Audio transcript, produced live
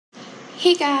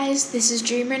Hey guys, this is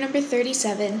Dreamer number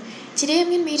 37. Today I'm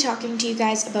going to be talking to you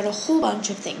guys about a whole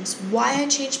bunch of things. Why I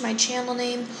changed my channel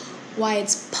name, why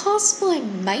it's possible I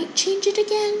might change it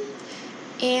again,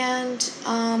 and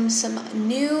some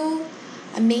new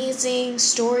amazing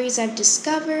stories I've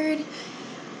discovered,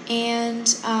 and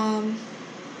a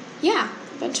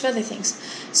bunch of other things.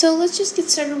 So let's just get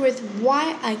started with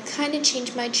why I kind of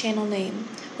changed my channel name,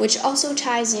 which also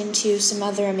ties into some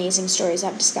other amazing stories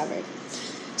I've discovered.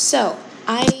 So,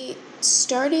 I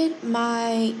started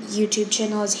my YouTube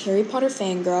channel as Harry Potter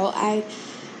Fangirl.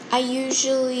 I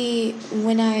usually,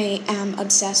 when I am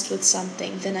obsessed with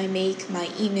something, then I make my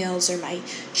emails or my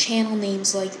channel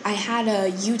names, like, I had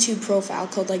a YouTube profile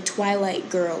called, like,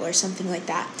 Twilight Girl or something like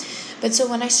that. But so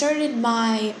when I started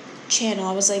my channel,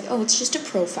 I was like, oh, it's just a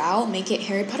profile, make it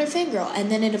Harry Potter Fangirl.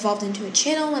 And then it evolved into a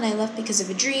channel when I left because of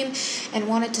a dream and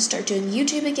wanted to start doing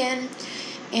YouTube again.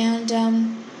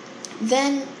 And,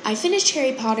 then I finished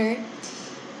Harry Potter,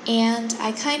 and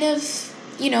I kind of,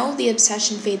 the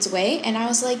obsession fades away, and I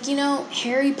was like,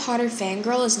 Harry Potter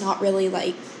Fangirl is not really,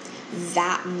 like,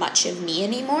 that much of me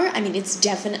anymore. I mean, it's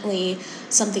definitely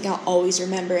something I'll always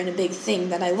remember and a big thing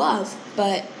that I love,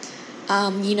 but,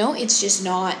 it's just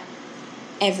not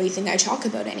everything I talk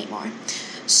about anymore.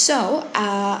 So,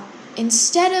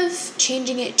 instead of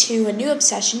changing it to a new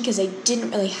obsession, because I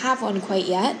didn't really have one quite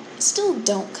yet, still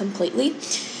don't completely,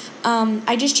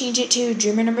 I just changed it to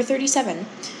Dreamer number 37.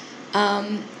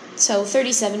 So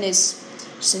 37 is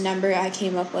just a number I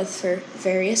came up with for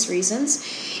various reasons.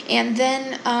 And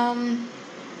then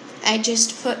I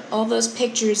just put all those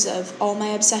pictures of all my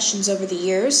obsessions over the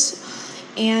years.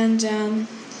 And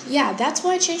that's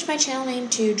why I changed my channel name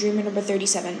to Dreamer number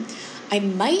 37. I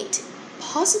might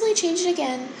possibly change it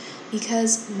again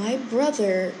because my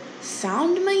brother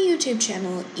found my YouTube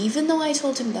channel, even though I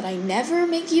told him that I never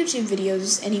make YouTube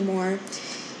videos anymore,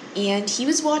 and he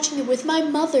was watching it with my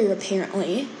mother,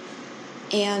 apparently,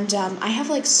 and I have,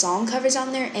 like, song covers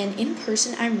on there, and in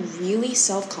person, I'm really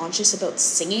self-conscious about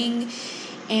singing,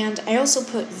 and I also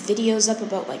put videos up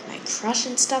about, like, my crush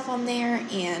and stuff on there,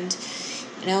 and,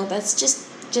 that's just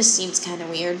seems kind of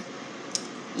weird.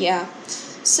 Yeah.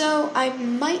 So, I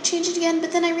might change it again,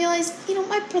 but then I realized,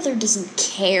 my brother doesn't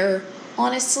care.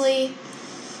 Honestly,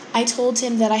 I told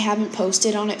him that I haven't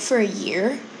posted on it for a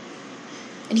year,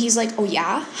 and he's like, oh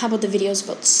yeah? How about the videos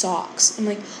about socks? I'm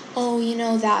like, oh,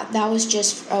 that was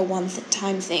just a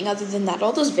one-time thing. Other than that,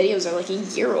 all those videos are like a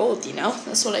year old,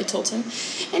 That's what I told him.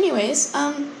 Anyways,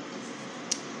 I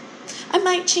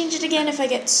might change it again if I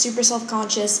get super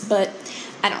self-conscious, but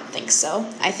I don't think so.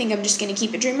 I think I'm just going to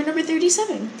keep it Dreamer number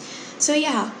 37. So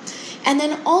yeah. And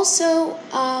then also,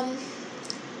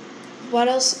 What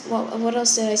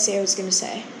else did I say I was going to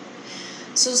say?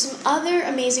 So some other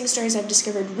amazing stories I've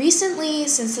discovered recently.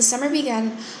 Since the summer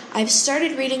began, I've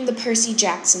started reading the Percy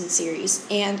Jackson series,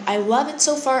 and I love it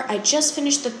so far. I just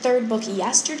finished the 3rd book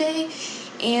yesterday,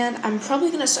 and I'm probably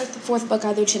going to start the 4th book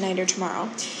either tonight or tomorrow.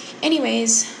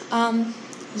 Anyways,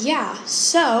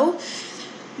 so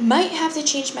might have to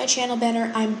change my channel banner.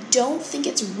 I don't think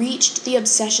it's reached the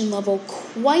obsession level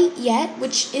quite yet,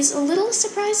 which is a little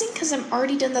surprising because I'm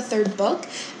already done the 3rd book.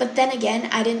 But then again,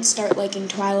 I didn't start liking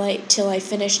Twilight till I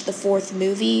finished the 4th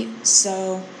movie,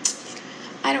 so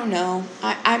I don't know.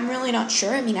 I'm really not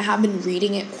sure. I mean, I have been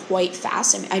reading it quite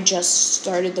fast. I mean, I just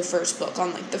started the 1st book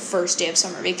on, like, the first day of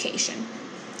summer vacation.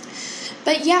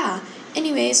 But yeah,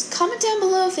 anyways, comment down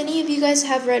below if any of you guys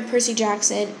have read Percy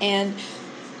Jackson, and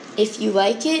if you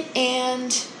like it,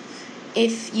 and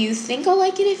if you think I'll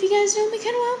like it if you guys know me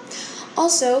kind of well.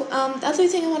 Also, the other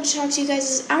thing I want to talk to you guys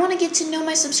is I want to get to know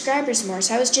my subscribers more.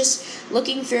 So I was just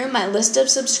looking through my list of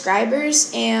subscribers,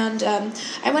 and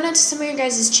I went onto some of your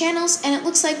guys' channels, and it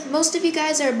looks like most of you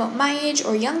guys are about my age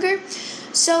or younger.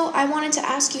 So I wanted to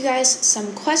ask you guys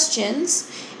some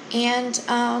questions, and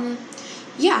I'm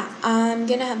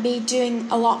going to be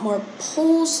doing a lot more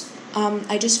polls.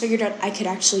 I just figured out I could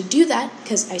actually do that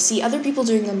because I see other people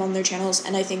doing them on their channels,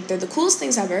 and I think they're the coolest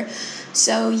things ever.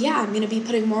 So yeah, I'm going to be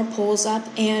putting more polls up,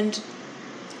 and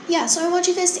so I want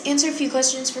you guys to answer a few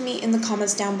questions for me in the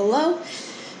comments down below.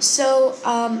 So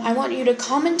I want you to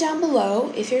comment down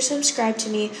below, if you're subscribed to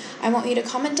me, I want you to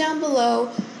comment down below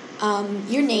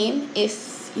your name,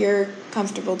 if you're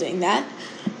comfortable doing that,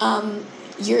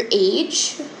 your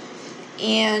age,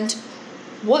 and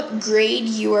what grade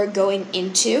you are going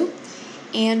into,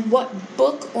 and what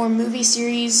book or movie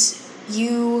series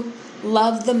you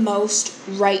love the most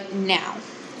right now.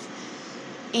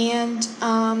 And,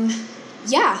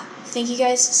 thank you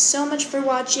guys so much for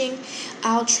watching.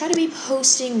 I'll try to be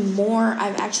posting more.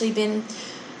 I've actually been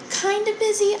kind of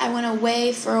busy. I went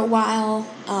away for a while,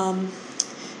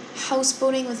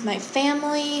 houseboating with my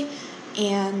family,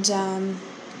 and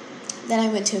then I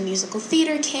went to a musical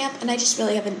theater camp, and I just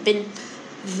really haven't been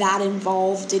that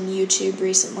involved in YouTube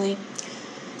recently.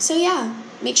 So yeah,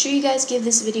 make sure you guys give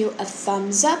this video a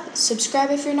thumbs up, subscribe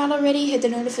if you're not already, hit the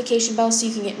notification bell so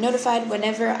you can get notified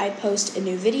whenever I post a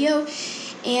new video,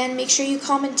 and make sure you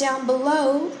comment down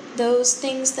below those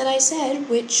things that I said,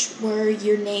 which were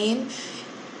your name,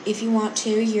 if you want to,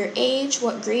 your age,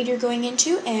 what grade you're going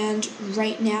into, and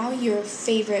right now your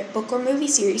favorite book or movie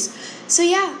series. So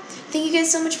yeah, thank you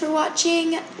guys so much for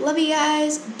watching. Love you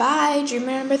guys. Bye.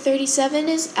 Dreamer number 37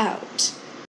 is out.